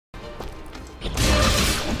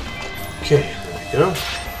Okay, there we go.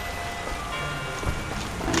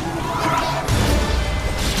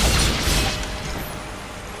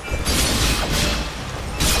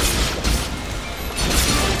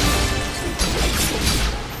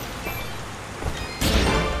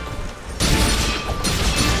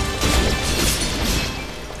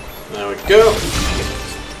 There we go.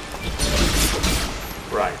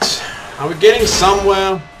 Right. Are we getting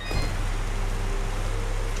somewhere?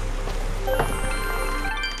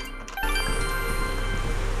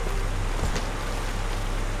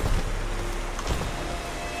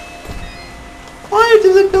 Why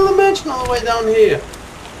did they build a mansion all the way down here?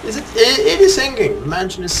 Is it? It is sinking. The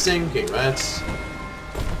mansion is sinking. That's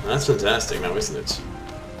fantastic now, isn't it?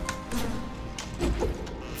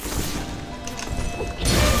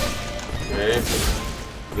 Okay.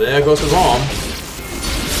 There goes the bomb.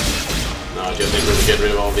 Now I just need to get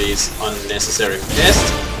rid of all these unnecessary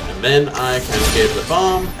pests, and then I can get the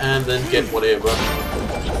bomb and then get whatever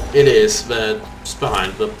it is that's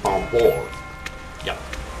behind the bomb wall. Yep.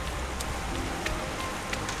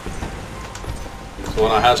 So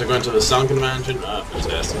when I had to go into the sunken mansion,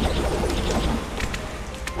 fantastic.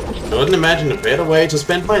 Couldn't imagine a better way to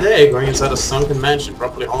spend my day going inside a sunken mansion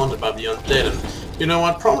properly haunted by the undead, and you know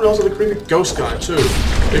what, probably also the creepy ghost guy too,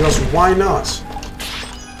 because why not?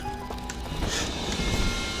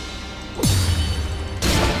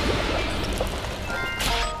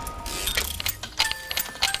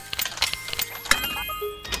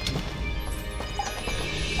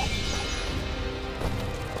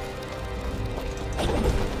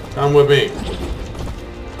 Come with me.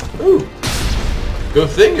 Ooh. Good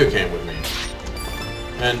thing you came with me.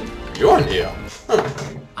 And you're in here. Huh.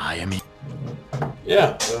 I am in.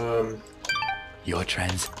 Yeah, Your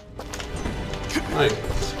trans. right.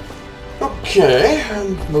 Okay,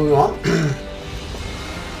 moving on.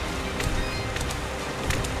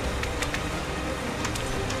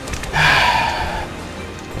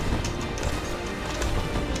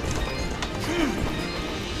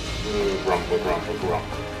 Grumble, grumble,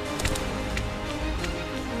 grumble.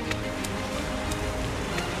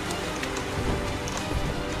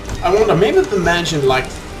 I wonder, maybe the mansion, like,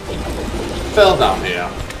 fell down here.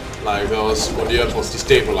 Like, there was, when the earth was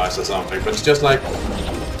destabilized or something. But it's just like,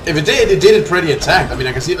 if it did it pretty intact. I mean,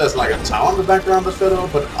 I can see there's like a tower in the background that fell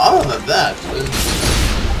over, but other than that...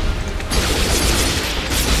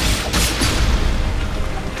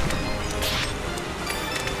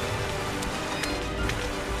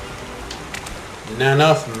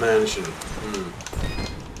 Nanoth Mansion.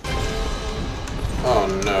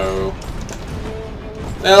 Oh no.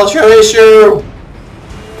 There's your issue!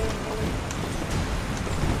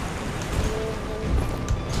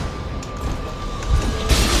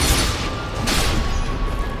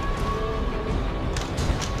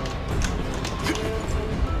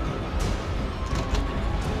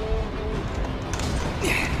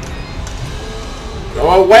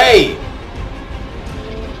 Go away!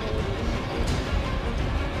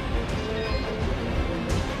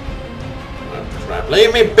 Oh, crap.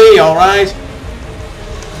 Leave me be, alright?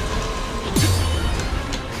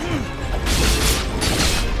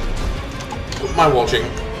 What am I watching?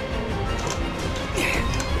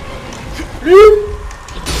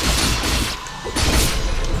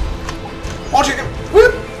 Watching him!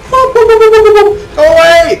 Go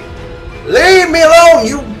away! Leave me alone,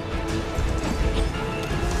 you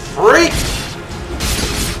freak!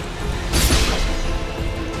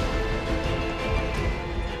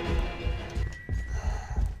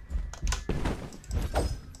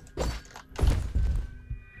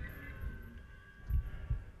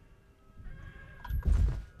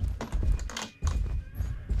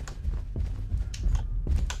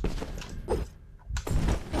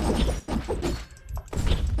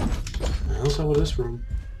 What's up with this room?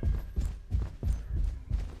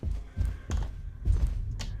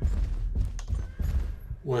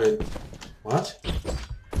 Wait, what?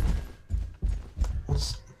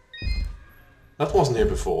 That wasn't here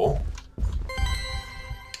before.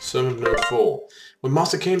 Sermon note 4. When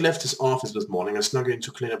Master Kane left his office this morning, I snuck in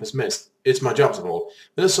to clean up his mess. It's my job, after all.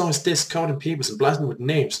 Then I saw his desk covered in papers and blasted with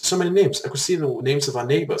names. So many names. I could see the names of our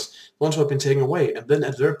neighbors, the ones who had been taken away, and then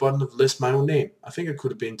at the very bottom of the list, my own name. I think it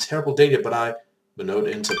could have been terrible data, but the note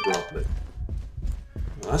ends abruptly.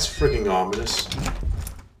 Well, that's freaking ominous.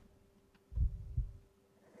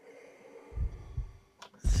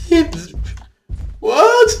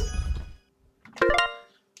 What?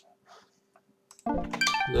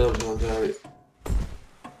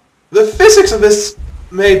 The physics of this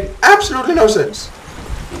made absolutely no sense.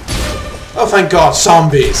 Oh, thank God,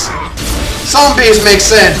 zombies. Zombies make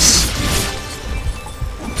sense.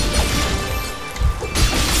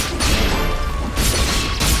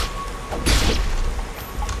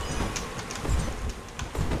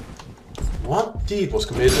 deed was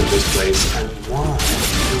committed in this place, and why?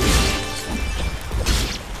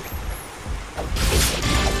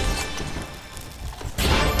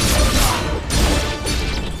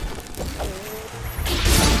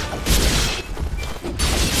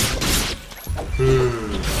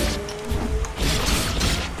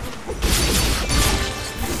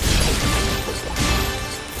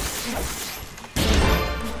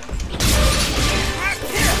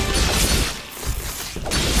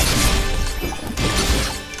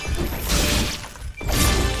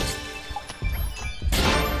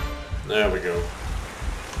 There we go.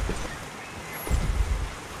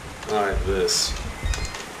 Alright, this.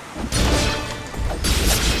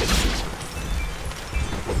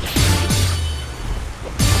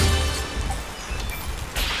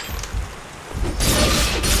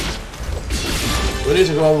 We need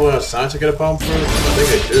to go all the way outside to get a bomb through? I think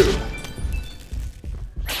I do.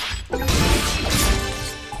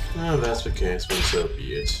 Oh, that's the case, then so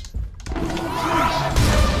be it.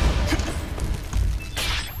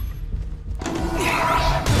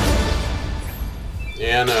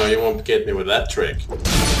 Yeah, no, you won't get me with that trick.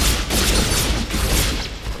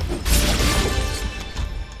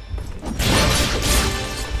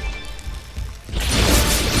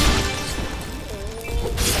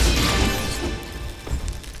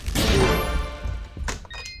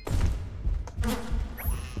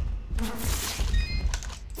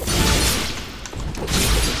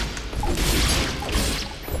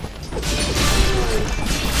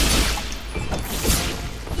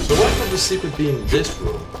 So what could the secret be in this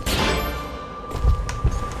room?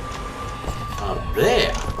 Up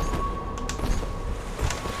there!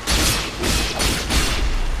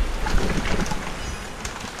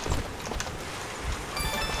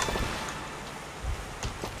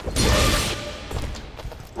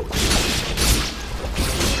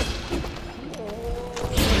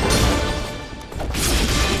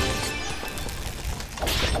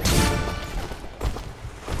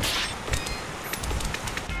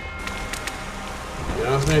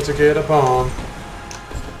 Just need to get a bomb.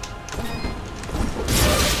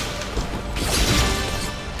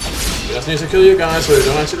 Just need to kill you guys so you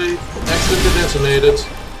don't actually accidentally detonate it.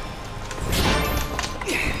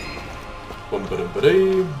 Bum ba dum ba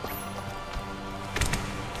dee.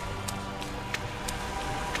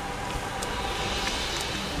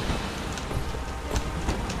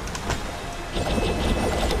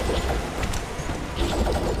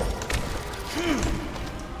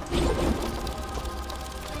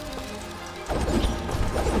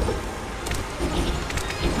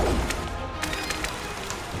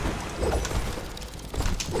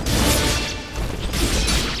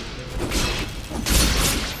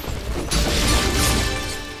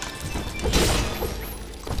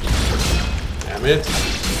 Damn it.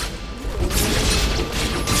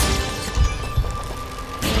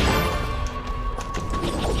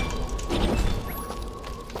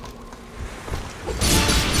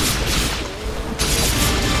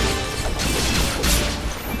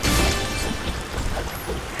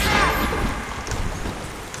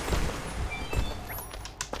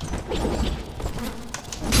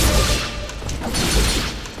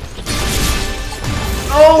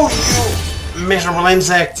 Oh, you miserable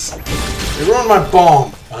insects! You ruined my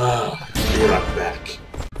bomb! You're right back.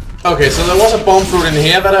 Okay, so there was a bomb fruit in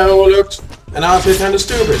here that I overlooked, and now I feel kinda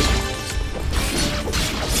stupid.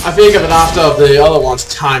 I figured that after the other ones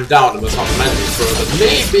timed out and was automatically through, but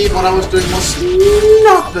maybe what I was doing was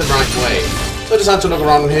not the right way. So I decided to look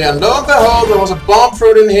around here, and lo and behold, there was a bomb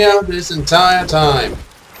fruit in here this entire time.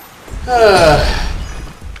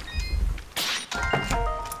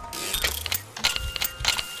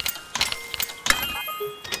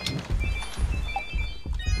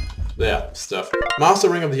 There, stuff. Master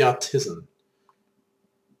Ring of the Artisan.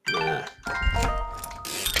 Nah.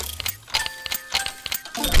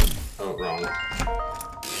 Oh, wrong.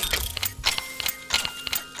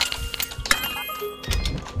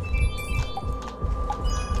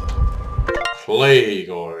 Plague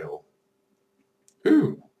oil.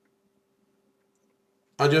 Ooh.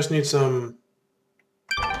 I just need some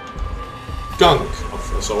gunk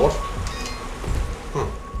of the sort. Huh.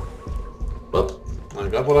 But I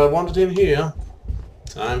got what I wanted in here.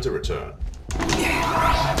 Time to return.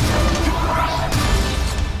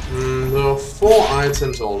 There are 4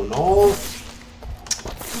 items all in all.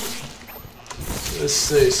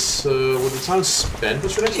 This is, with the time spent,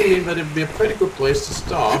 which should actually mean that it would be a pretty good place to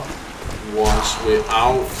start once we're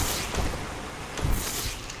out.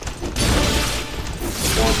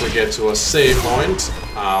 Once we get to a save point.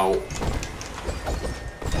 Ow.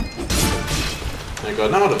 I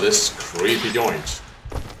got out of this creepy joint.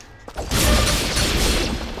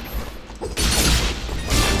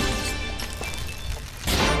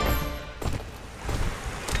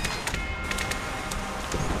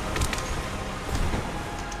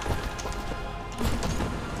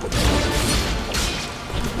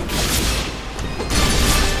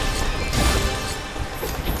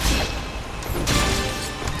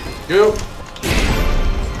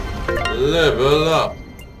 Level up.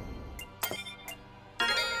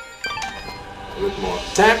 A bit more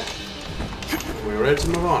attack. We're ready to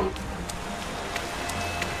move on.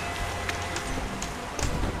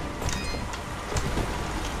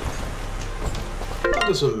 What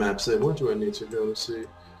does a map say? Where do I need to go to see?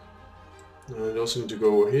 I also need to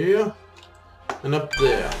go here and up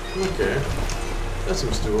there. Okay, that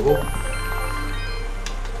seems doable.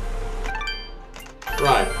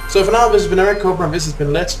 Right, so for now this has been Eric Cobra and this has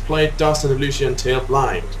been Let's Play Dust and Elysian Tail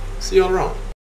Blind. See you all around.